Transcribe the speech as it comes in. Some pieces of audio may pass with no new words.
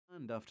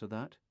land after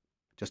that,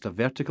 just a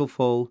vertical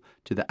fall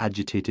to the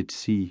agitated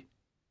sea.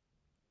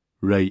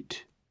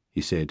 "Right,"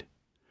 he said.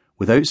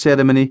 Without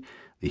ceremony,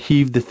 they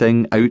heaved the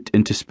thing out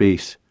into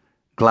space,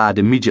 glad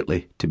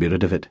immediately to be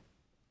rid of it.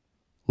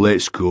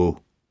 "Let's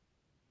go."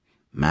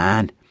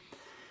 "Man,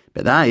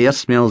 but that air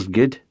smells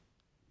good."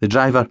 The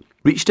driver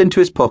reached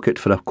into his pocket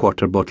for a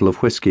quarter bottle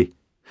of whiskey.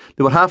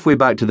 They were halfway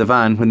back to the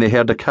van when they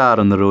heard a car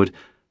on the road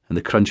and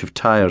the crunch of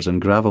tyres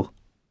and gravel.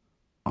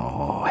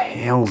 "Oh,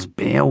 hell's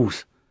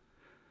bells."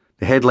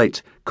 The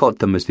headlights caught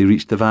them as they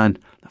reached the van.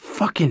 "The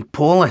fucking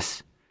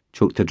police,"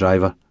 choked the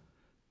driver.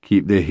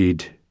 "Keep the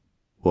heat,"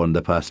 warned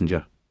the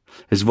passenger.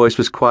 His voice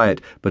was quiet,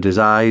 but his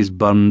eyes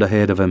burned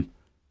ahead of him.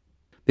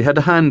 They had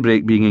a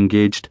handbrake being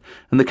engaged,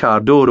 and the car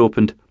door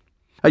opened.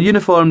 A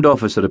uniformed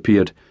officer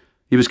appeared.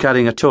 He was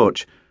carrying a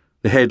torch.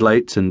 The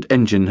headlights and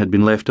engine had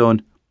been left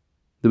on.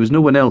 There was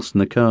no one else in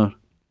the car.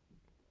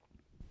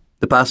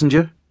 The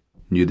passenger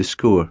knew the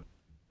score.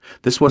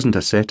 This wasn't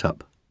a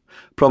set-up.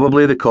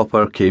 Probably the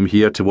copper came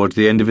here towards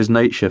the end of his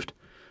night shift.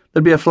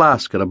 There'd be a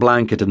flask or a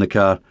blanket in the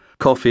car,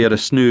 coffee or a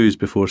snooze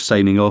before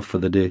signing off for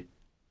the day.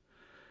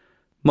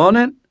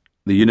 "Morning,"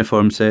 the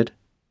uniform said.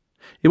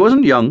 He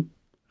wasn't young,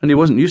 and he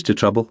wasn't used to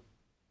trouble.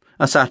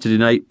 A Saturday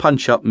night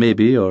punch-up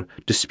maybe, or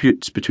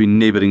disputes between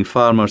neighbouring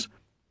farmers.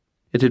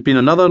 It had been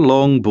another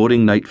long,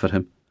 boring night for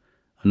him.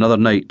 Another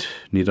night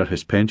nearer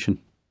his pension.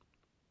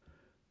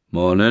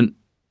 "Morning,"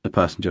 the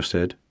passenger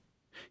said.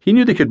 He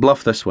knew they could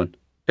bluff this one,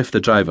 if the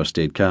driver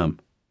stayed calm.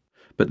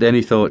 But then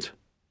he thought,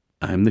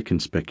 I'm the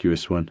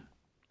conspicuous one.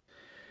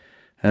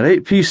 "A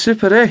right pea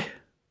super, eh?"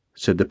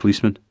 said the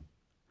policeman.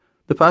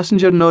 The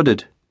passenger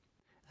nodded.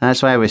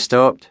 "That's why we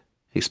stopped,"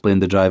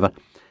 explained the driver.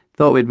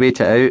 "Thought we'd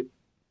wait it out."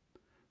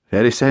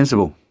 "Very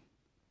sensible."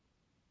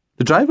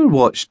 The driver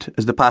watched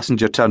as the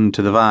passenger turned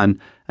to the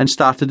van and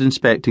started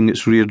inspecting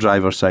its rear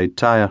driver's side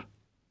tyre,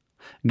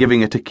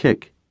 giving it a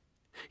kick.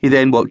 He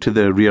then walked to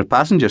the rear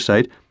passenger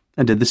side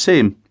and did the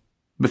same,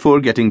 before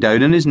getting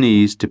down on his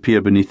knees to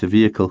peer beneath the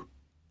vehicle.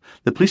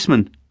 The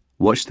policeman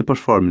watched the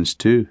performance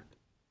too.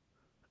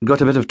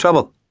 "Got a bit of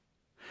trouble?"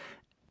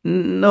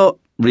 "Not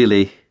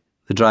really,"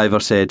 the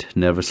driver said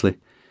nervously.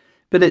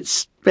 "But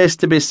it's best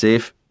to be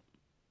safe."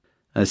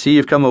 "I see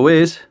you've come a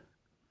ways."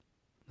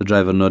 The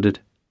driver nodded.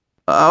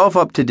 "Off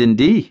up to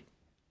Dundee."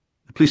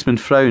 The policeman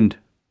frowned.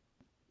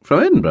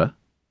 "From Edinburgh?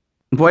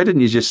 Why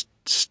didn't you just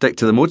stick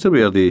to the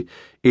motorway or the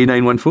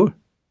A914?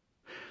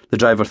 The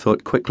driver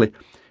thought quickly.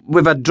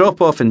 "We've a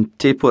drop-off in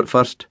Tayport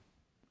first."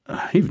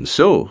 "Even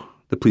so,"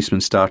 the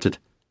policeman started.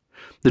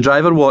 The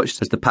driver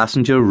watched as the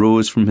passenger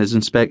rose from his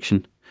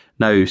inspection,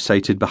 now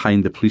sighted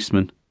behind the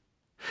policeman.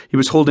 He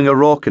was holding a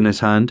rock in his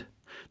hand.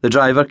 The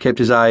driver kept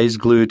his eyes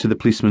glued to the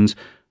policeman's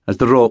as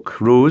the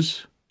rock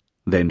rose,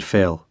 then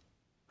fell.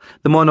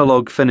 The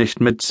monologue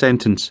finished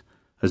mid-sentence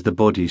as the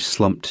body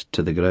slumped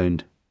to the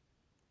ground.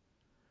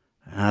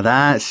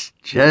 "That's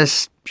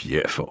just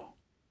beautiful."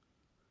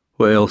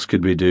 What else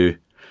could we do?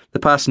 The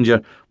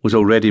passenger was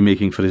already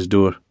making for his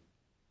door.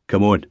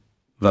 "Come on,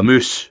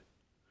 vamoose."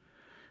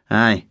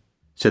 "Aye,"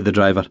 said the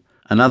driver.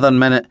 "Another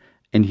minute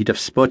and he'd have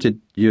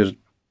spotted your...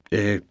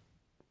 The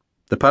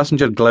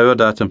passenger glowered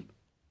at him.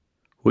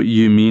 "What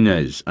you mean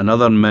is,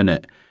 another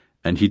minute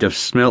and he'd have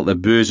smelt the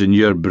booze in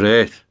your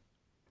breath."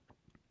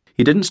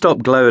 He didn't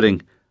stop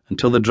glowering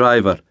until the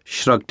driver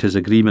shrugged his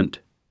agreement.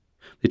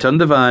 They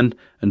turned the van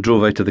and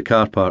drove out of the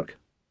car park.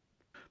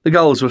 The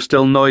gulls were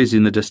still noisy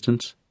in the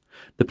distance.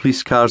 The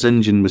police car's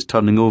engine was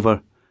turning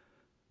over.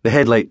 The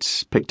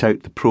headlights picked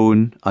out the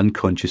prone,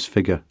 unconscious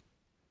figure.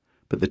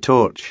 But the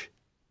torch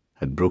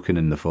had broken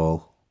in the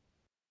fall.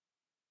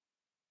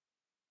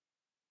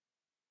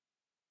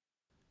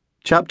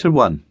 Chapter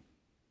 1.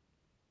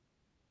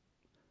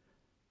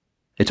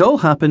 It all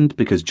happened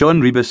because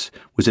John Rebus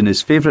was in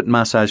his favourite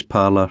massage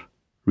parlour,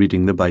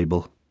 reading the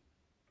Bible.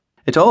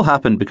 It all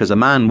happened because a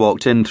man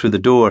walked in through the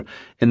door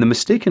in the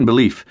mistaken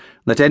belief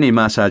that any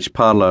massage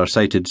parlour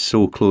sited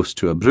so close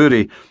to a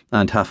brewery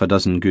and half a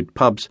dozen good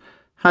pubs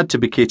had to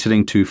be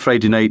catering to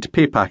Friday night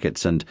pay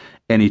packets and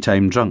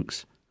anytime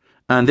drunks,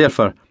 and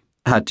therefore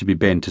had to be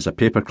bent as a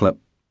paperclip.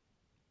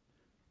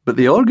 But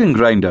the organ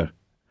grinder,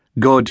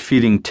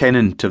 God-fearing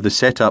tenant of the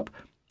set-up,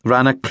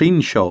 ran a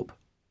clean shop,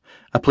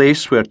 a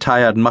place where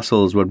tired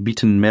muscles were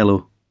beaten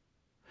mellow.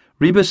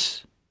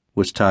 Rebus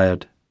was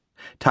tired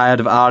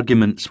of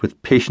arguments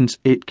with Patience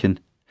Aitken,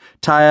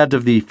 tired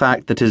of the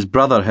fact that his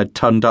brother had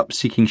turned up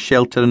seeking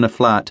shelter in a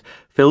flat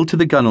filled to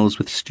the gunnels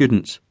with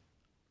students,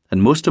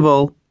 and most of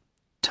all,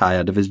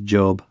 tired of his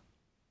job.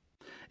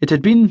 It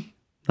had been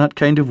that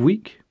kind of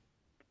week.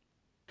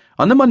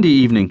 On the Monday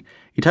evening,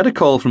 he'd had a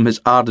call from his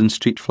Arden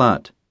Street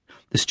flat.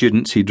 The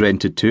students he'd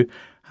rented to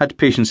had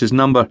Patience's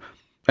number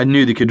and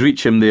knew they could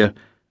reach him there,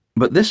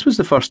 but this was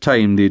the first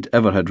time they'd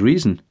ever had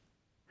reason.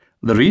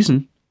 The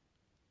reason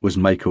was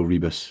Michael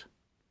Rebus.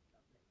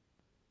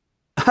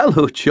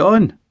 "Hello,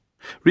 John."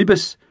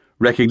 Rebus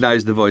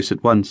recognised the voice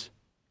at once.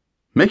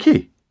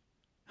 "Mickey?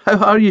 How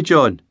are you,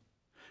 John?"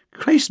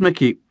 "Christ,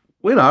 Mickey,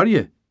 where are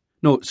you?"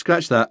 "No,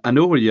 scratch that. I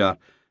know where you are.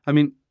 I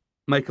mean,"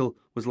 Michael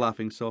was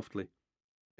laughing softly.